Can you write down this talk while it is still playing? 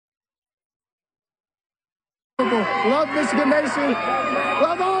Love Michigan Nation.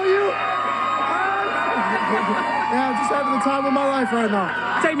 Love all of you. Yeah, I'm just having the time of my life right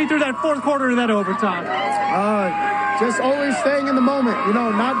now. Take me through that fourth quarter of that overtime. Just always staying in the moment,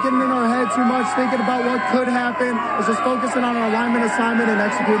 not getting in our head too much, thinking about what could happen. It's just focusing on our alignment assignment and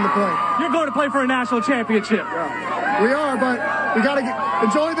executing the play. You're going to play for a national championship. Yeah. We are, but we got to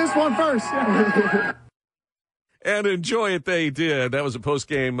enjoy this one first. And enjoy it they did. That was a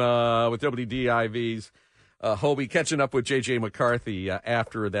postgame with WDIV's Hobie catching up with J.J. McCarthy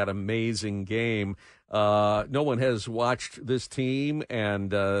after that amazing game. No one has watched this team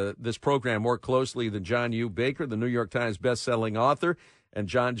and this program more closely than John U. Baker, the New York Times bestselling author. And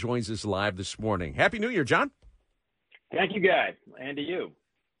John joins us live this morning. Happy New Year, John. Thank you, guys, and to you.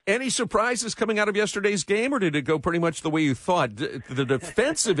 Any surprises coming out of yesterday's game, or did it go pretty much the way you thought? The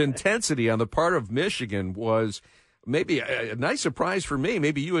defensive intensity on the part of Michigan was maybe a nice surprise for me.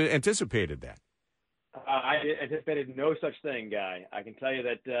 Maybe you anticipated that. I anticipated no such thing, Guy. I can tell you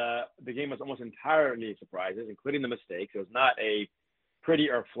that the game was almost entirely surprises, including the mistakes. It was not a pretty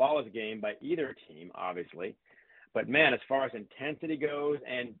or flawless game by either team, obviously. But, man, as far as intensity goes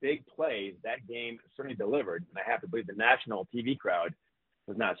and big plays, that game certainly delivered. And I have to believe the national TV crowd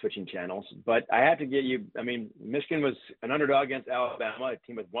was not switching channels. But I have to get you – Michigan was an underdog against Alabama, a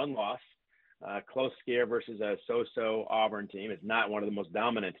team with one loss, close scare versus a so-so Auburn team. It's not one of the most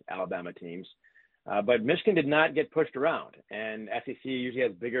dominant Alabama teams. But Michigan did not get pushed around. And SEC usually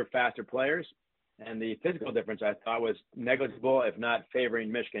has bigger, faster players. And the physical difference, I thought, was negligible, if not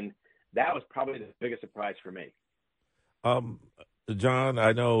favoring Michigan. That was probably the biggest surprise for me. John,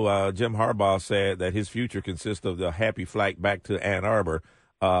 I know Jim Harbaugh said that his future consists of the happy flight back to Ann Arbor.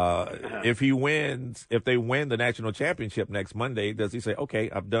 If they win the national championship next Monday, does he say,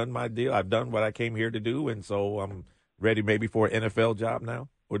 okay, I've done my deal, I've done what I came here to do, and so I'm ready maybe for an NFL job now?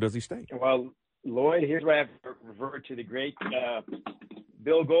 Or does he stay? Well, Lloyd, here's where I have to revert to the great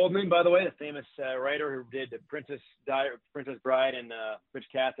Bill Goldman, by the way, the famous writer who did Princess Bride and Rich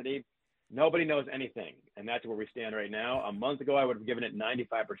Cassidy. Nobody knows anything, and that's where we stand right now. A month ago, I would have given it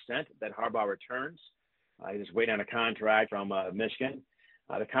 95% that Harbaugh returns. He's just waiting on a contract from Michigan.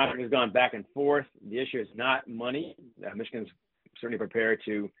 The contract has gone back and forth. The issue is not money. Michigan's certainly prepared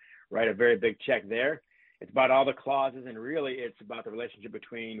to write a very big check there. It's about all the clauses, and really it's about the relationship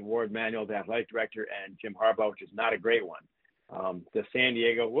between Ward Manuel, the athletic director, and Jim Harbaugh, which is not a great one. The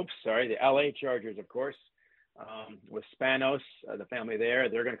LA Chargers, of course, with Spanos, the family there,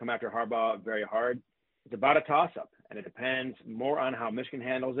 they're going to come after Harbaugh very hard. It's about a toss-up, and it depends more on how Michigan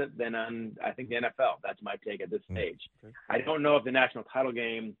handles it than on, I think, the NFL. That's my take at this stage. Okay. I don't know if the national title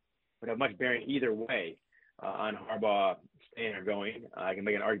game would have much bearing either way on Harbaugh staying or going. I can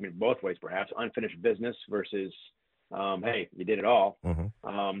make an argument both ways, perhaps. Unfinished business versus, hey, you did it all.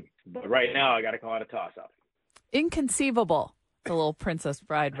 Mm-hmm. But right now, I got to call it a toss-up. Inconceivable. A little Princess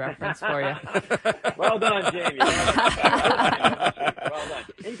Bride reference for you. Well done, Jamie. Well done.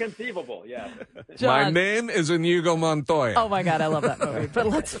 Inconceivable, yeah. John. My name is Inigo Montoya. Oh, my God, I love that movie. But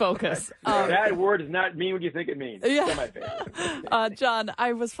let's focus. That word does not mean what you think it means. Yeah. It's my favorite. John,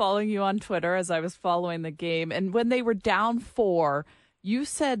 I was following you on Twitter as I was following the game. And when they were down 4, you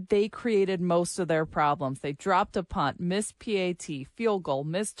said they created most of their problems. They dropped a punt, missed PAT, field goal,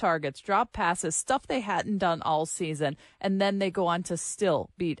 missed targets, dropped passes, stuff they hadn't done all season, and then they go on to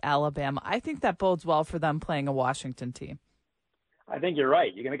still beat Alabama. I think that bodes well for them playing a Washington team. I think you're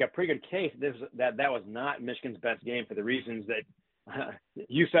right. You can make a pretty good case that was not Michigan's best game for the reasons that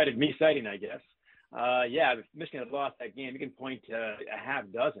you cited, me citing, I guess. If Michigan had lost that game, you can point to a half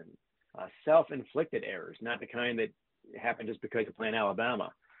dozen self-inflicted errors, not the kind that happened just because you're playing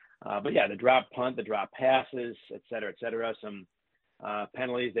Alabama. The drop punt, the drop passes, et cetera, some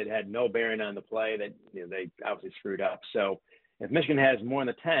penalties that had no bearing on the play that they obviously screwed up. So if Michigan has more in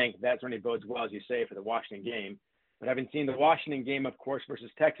the tank, that certainly bodes well, as you say, for the Washington game. But having seen the Washington game, of course,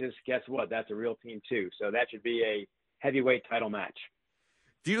 versus Texas, guess what? That's a real team too. So that should be a heavyweight title match.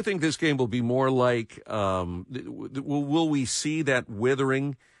 Do you think this game will be more like will we see that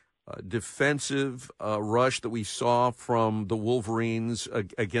withering defensive rush that we saw from the Wolverines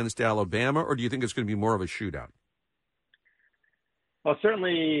against Alabama, or do you think it's going to be more of a shootout? Well,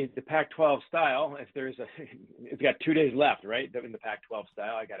 certainly the Pac-12 style. It's got 2 days left, right? In the Pac-12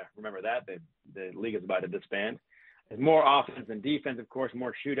 style, I got to remember that the league is about to disband. There's more offense than defense, of course,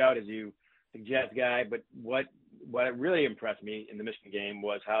 more shootout, as you suggest, Guy. But what really impressed me in the Michigan game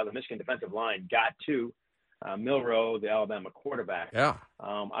was how the Michigan defensive line got to Milroe, the Alabama quarterback. Yeah.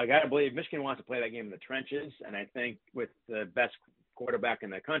 I got to believe Michigan wants to play that game in the trenches, and I think with the best quarterback in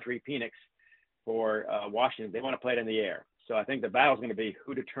the country, Penix, for Washington, they want to play it in the air. So I think the battle is going to be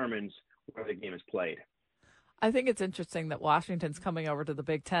who determines where the game is played. I think it's interesting that Washington's coming over to the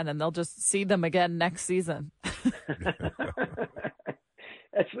Big Ten, and they'll just see them again next season.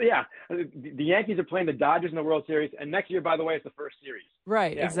 The Yankees are playing the Dodgers in the World Series, and next year, by the way, it's the first series.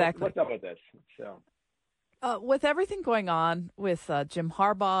 Right, yeah, exactly. What's up with this? So, with everything going on with Jim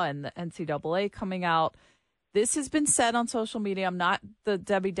Harbaugh and the NCAA coming out, this has been said on social media. I'm not the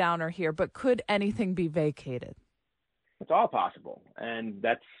Debbie Downer here, but could anything be vacated? It's all possible, and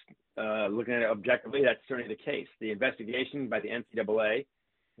that's looking at it objectively, that's certainly the case. The investigation by the NCAA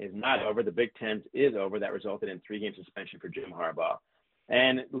is not over. The Big Ten is over. That resulted in 3-game suspension for Jim Harbaugh.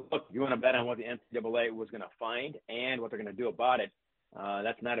 And look, if you want to bet on what the NCAA was going to find and what they're going to do about it,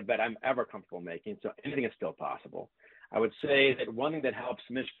 that's not a bet I'm ever comfortable making. So anything is still possible. I would say that one thing that helps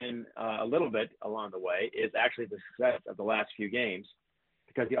Michigan a little bit along the way is actually the success of the last few games,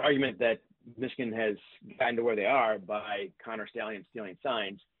 because the argument that Michigan has gotten to where they are by Connor Stallion stealing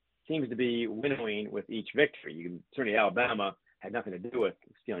signs seems to be winnowing with each victory. Certainly Alabama had nothing to do with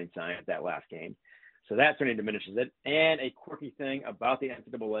stealing signs that last game. So that certainly diminishes it. And a quirky thing about the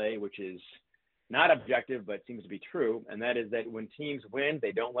NCAA, which is not objective but seems to be true, and that is that when teams win,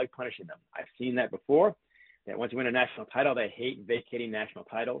 they don't like punishing them. I've seen that before, that once you win a national title, they hate vacating national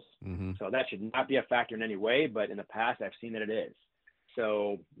titles. Mm-hmm. So that should not be a factor in any way, but in the past, I've seen that it is.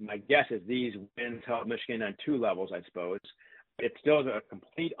 So my guess is these wins help Michigan on two levels, I suppose. It's still a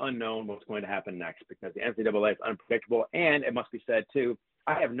complete unknown what's going to happen next, because the NCAA is unpredictable. And it must be said, too,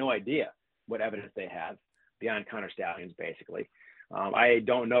 I have no idea what evidence they have beyond Connor Stallions, basically. I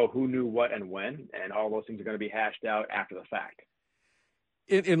don't know who knew what and when, and all those things are going to be hashed out after the fact.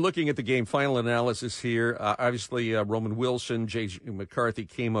 In looking at the game, final analysis here, obviously Roman Wilson, J.J. McCarthy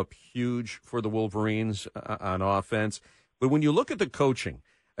came up huge for the Wolverines on offense. But when you look at the coaching,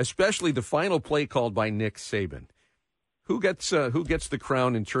 especially the final play called by Nick Saban, who gets the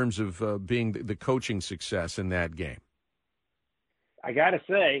crown in terms of being the coaching success in that game? I got to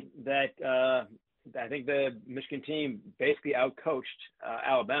say that I think the Michigan team basically outcoached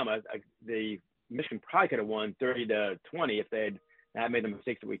Alabama. The Michigan probably could have won 30-20 if they had not made the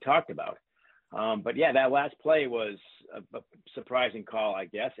mistakes that we talked about. But yeah, that last play was a surprising call, I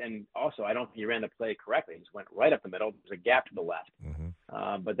guess. And also, I don't think he ran the play correctly. He just went right up the middle. There was a gap to the left.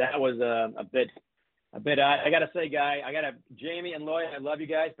 Mm-hmm. But that was a bit odd. I got to say, Jamie and Lloyd, I love you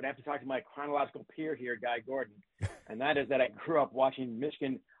guys, but I have to talk to my chronological peer here, Guy Gordon. And that is that I grew up watching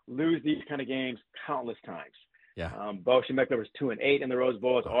Michigan lose these kind of games countless times. Yeah. Bo Schembechler was 2-8 in the Rose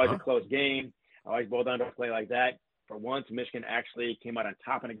Bowl. It's always a close game. Always boiled down to a play like that. For once, Michigan actually came out on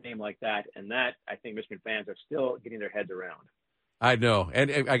top in a game like that, and that I think Michigan fans are still getting their heads around. I know,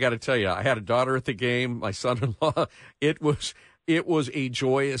 and I got to tell you, I had a daughter at the game, my son-in-law. It was a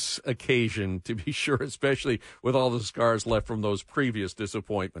joyous occasion, to be sure, especially with all the scars left from those previous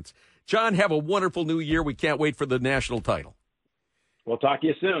disappointments. John, have a wonderful new year. We can't wait for the national title. We'll talk to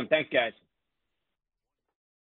you soon. Thanks, guys.